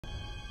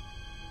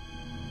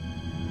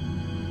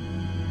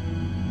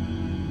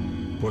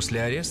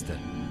После ареста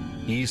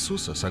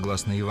Иисуса,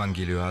 согласно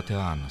Евангелию от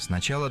Иоанна,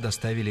 сначала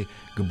доставили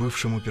к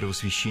бывшему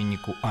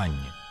первосвященнику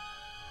Анне.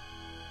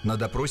 На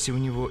допросе у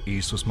него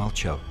Иисус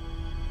молчал.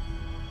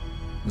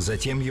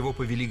 Затем его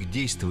повели к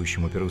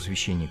действующему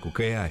первосвященнику,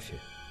 к Иафе.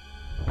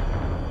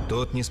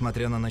 Тот,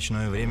 несмотря на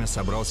ночное время,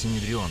 собрал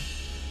Синедрион,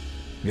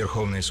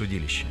 верховное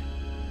судилище.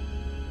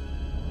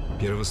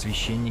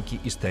 Первосвященники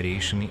и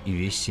старейшины и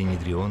весь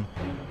Синедрион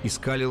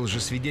искали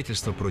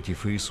лжесвидетельства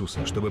против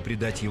Иисуса, чтобы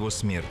предать его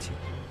смерти,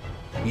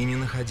 и не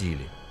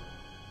находили.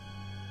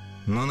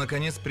 Но,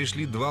 наконец,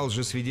 пришли два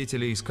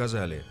лжесвидетеля и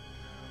сказали: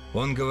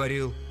 «Он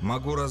говорил: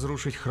 могу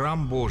разрушить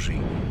храм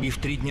Божий и в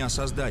 3 дня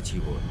создать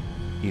его».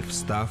 И,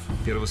 встав,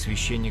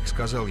 первосвященник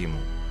сказал ему: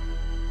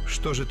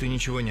 «Что же ты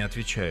ничего не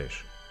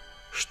отвечаешь?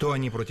 Что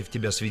они против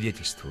тебя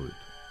свидетельствуют?»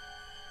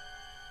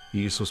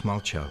 Иисус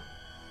молчал.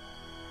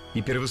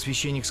 И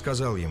первосвященник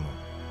сказал ему: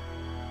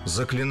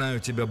 «Заклинаю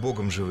тебя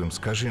Богом живым,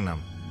 скажи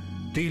нам,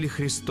 ты ли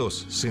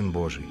Христос, Сын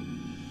Божий?»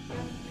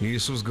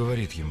 Иисус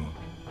говорит ему: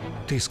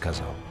 «Ты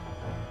сказал.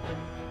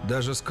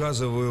 Даже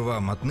сказываю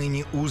вам,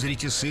 отныне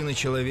узрите Сына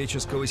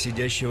Человеческого,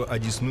 сидящего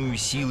одесную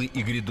силы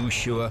и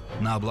грядущего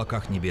на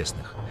облаках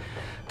небесных».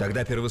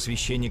 Тогда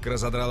первосвященник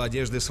разодрал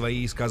одежды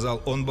свои и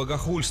сказал: «Он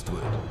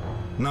богохульствует.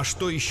 На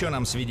что еще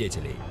нам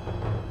свидетелей?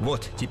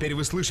 Вот, теперь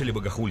вы слышали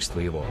богохульство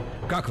его.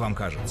 Как вам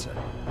кажется?»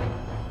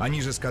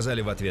 Они же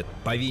сказали в ответ: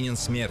 «Повинен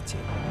смерти».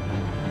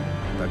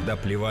 Тогда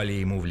плевали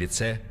ему в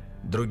лице,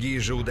 другие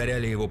же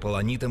ударяли его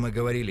полонитом и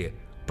говорили: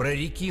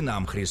 «Прореки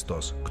нам,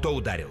 Христос, кто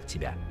ударил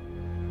тебя?»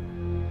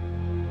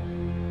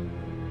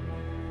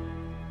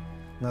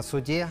 На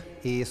суде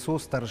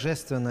Иисус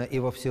торжественно и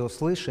во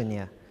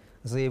всеуслышание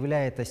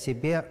заявляет о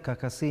себе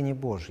как о Сыне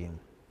Божьем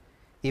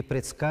и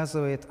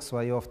предсказывает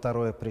свое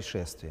второе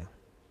пришествие.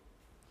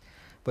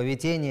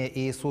 Поведение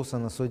Иисуса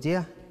на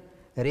суде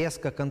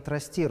резко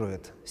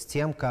контрастирует с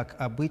тем, как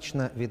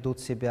обычно ведут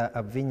себя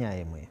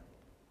обвиняемые.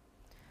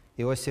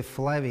 Иосиф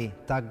Флавий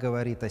так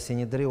говорит о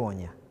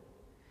Синедрионе: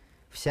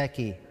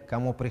 «Всякий,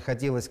 кому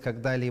приходилось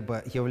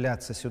когда-либо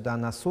являться сюда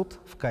на суд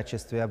в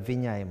качестве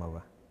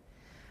обвиняемого,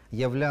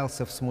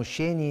 являлся в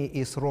смущении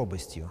и с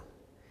робостью,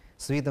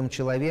 с видом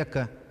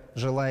человека,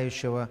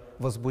 желающего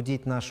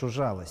возбудить нашу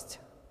жалость,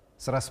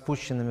 с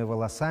распущенными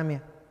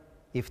волосами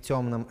и в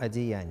темном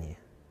одеянии».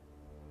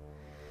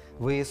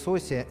 В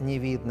Иисусе не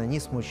видно ни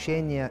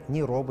смущения,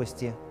 ни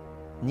робости,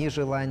 ни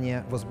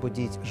желания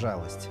возбудить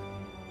жалость.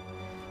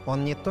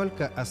 Он не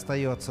только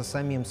остается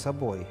самим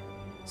собой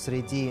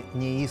среди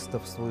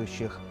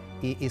неистовствующих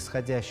и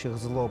исходящих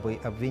злобой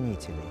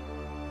обвинителей,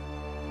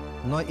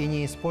 но и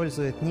не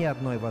использует ни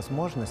одной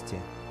возможности,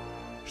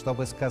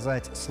 чтобы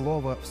сказать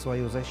слово в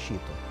свою защиту.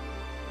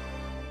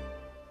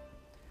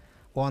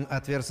 Он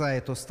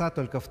отверзает уста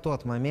только в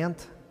тот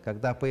момент,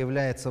 когда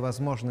появляется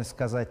возможность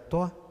сказать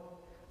то,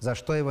 за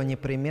что его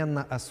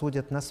непременно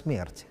осудят на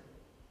смерть,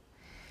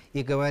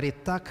 и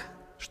говорит так,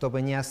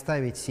 чтобы не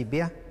оставить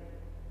себе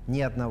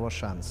ни одного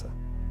шанса.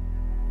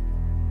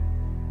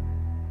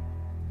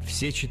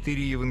 Все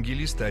 4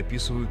 евангелиста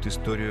описывают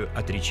историю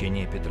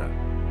отречения Петра.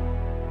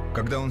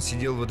 Когда он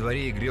сидел во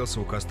дворе и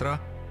грелся у костра,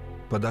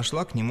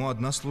 подошла к нему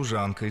одна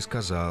служанка и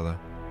сказала: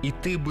 «И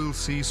ты был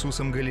с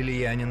Иисусом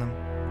Галилеянином?»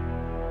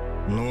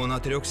 Но он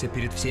отрекся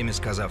перед всеми,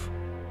 сказав: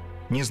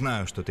 «Не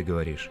знаю, что ты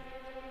говоришь».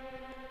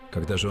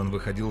 Когда же он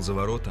выходил за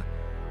ворота,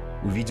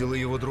 увидела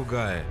его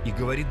другая и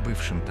говорит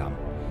бывшим там: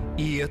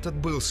 «И этот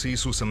был с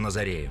Иисусом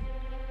Назареем».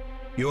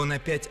 И он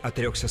опять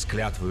отрекся с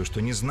клятвою,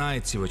 что не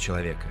знает сего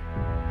человека.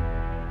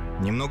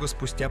 Немного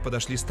спустя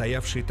подошли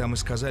стоявшие там и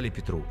сказали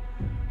Петру: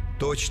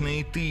 «Точно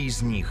и ты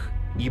из них,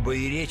 ибо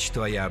и речь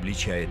твоя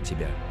обличает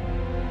тебя».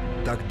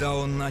 Тогда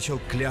он начал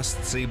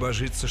клясться и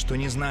божиться, что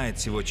не знает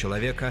сего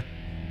человека,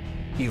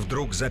 и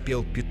вдруг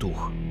запел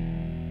петух.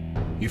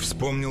 И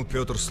вспомнил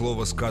Петр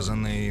слово,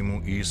 сказанное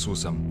ему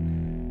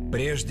Иисусом: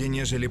 «Прежде,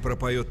 нежели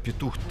пропоет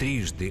петух,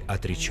 3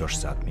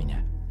 отречешься от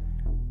меня».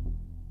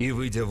 И,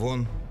 выйдя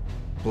вон,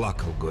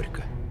 плакал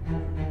горько.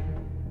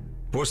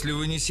 После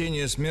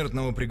вынесения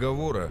смертного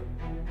приговора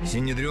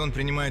Синедрион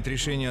принимает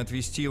решение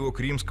отвести его к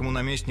римскому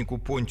наместнику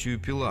Понтию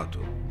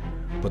Пилату,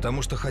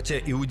 потому что, хотя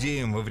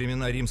иудеям во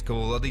времена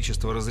римского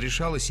владычества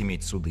разрешалось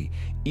иметь суды,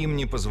 им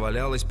не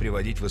позволялось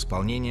приводить в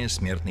исполнение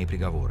смертные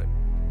приговоры.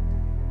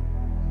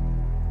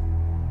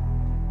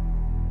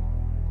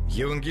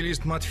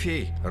 Евангелист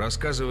Матфей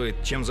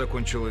рассказывает, чем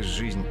закончилась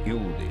жизнь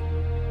Иуды.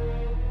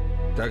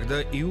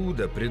 Тогда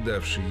Иуда,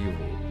 предавший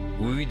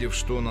его, увидев,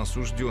 что он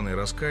осужден и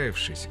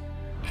раскаявшись,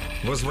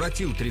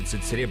 возвратил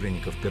 30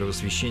 сребреников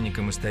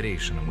первосвященникам и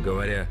старейшинам,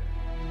 говоря: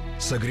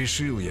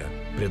 «Согрешил я,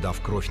 предав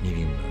кровь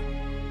невинную».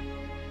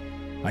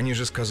 Они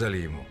же сказали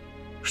ему: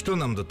 «Что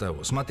нам до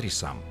того? Смотри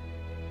сам».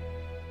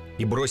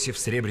 И, бросив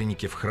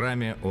сребреники в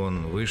храме,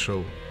 он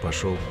вышел,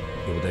 пошел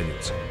и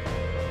удавился.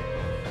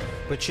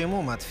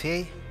 Почему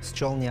Матфей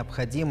счел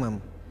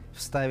необходимым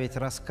вставить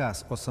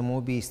рассказ о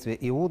самоубийстве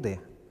Иуды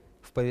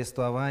в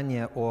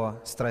повествование о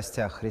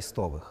страстях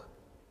Христовых?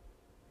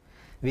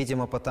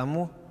 Видимо,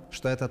 потому,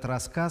 что этот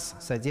рассказ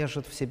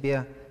содержит в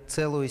себе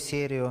целую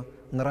серию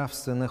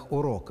нравственных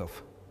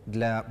уроков,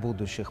 для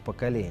будущих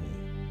поколений.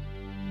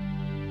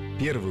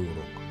 Первый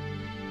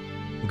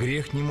урок.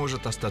 Грех не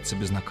может остаться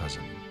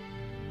безнаказанным.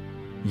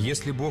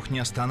 Если Бог не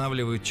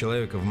останавливает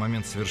человека в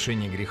момент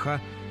совершения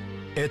греха,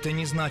 это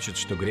не значит,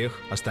 что грех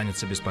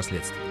останется без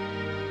последствий.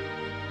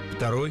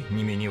 Второй,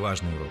 не менее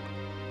важный урок.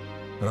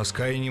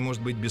 Раскаяние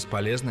может быть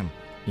бесполезным,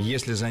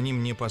 если за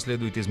ним не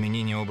последует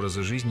изменение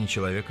образа жизни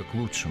человека к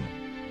лучшему,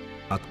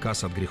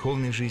 отказ от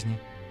греховной жизни,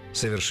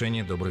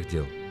 совершение добрых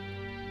дел.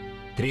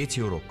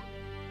 Третий урок.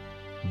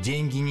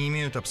 Деньги не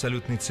имеют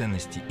абсолютной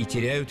ценности и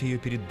теряют ее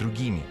перед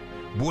другими,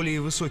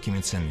 более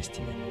высокими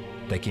ценностями,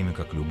 такими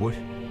как любовь,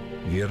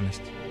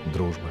 верность,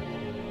 дружба,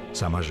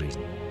 сама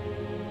жизнь.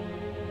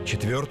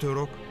 Четвертый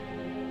урок.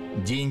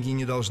 Деньги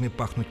не должны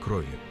пахнуть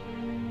кровью.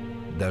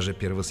 Даже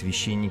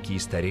первосвященники и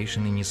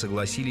старейшины не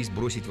согласились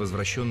бросить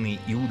возвращенные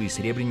Иудой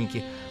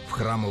сребреники в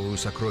храмовую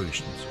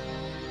сокровищницу.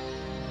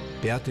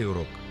 Пятый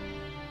урок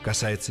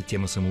касается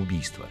темы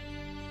самоубийства.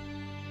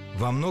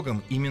 Во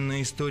многом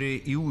именно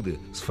история Иуды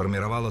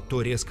сформировала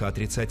то резко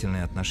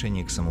отрицательное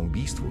отношение к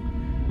самоубийству,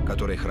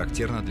 которое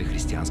характерно для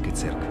христианской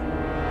церкви.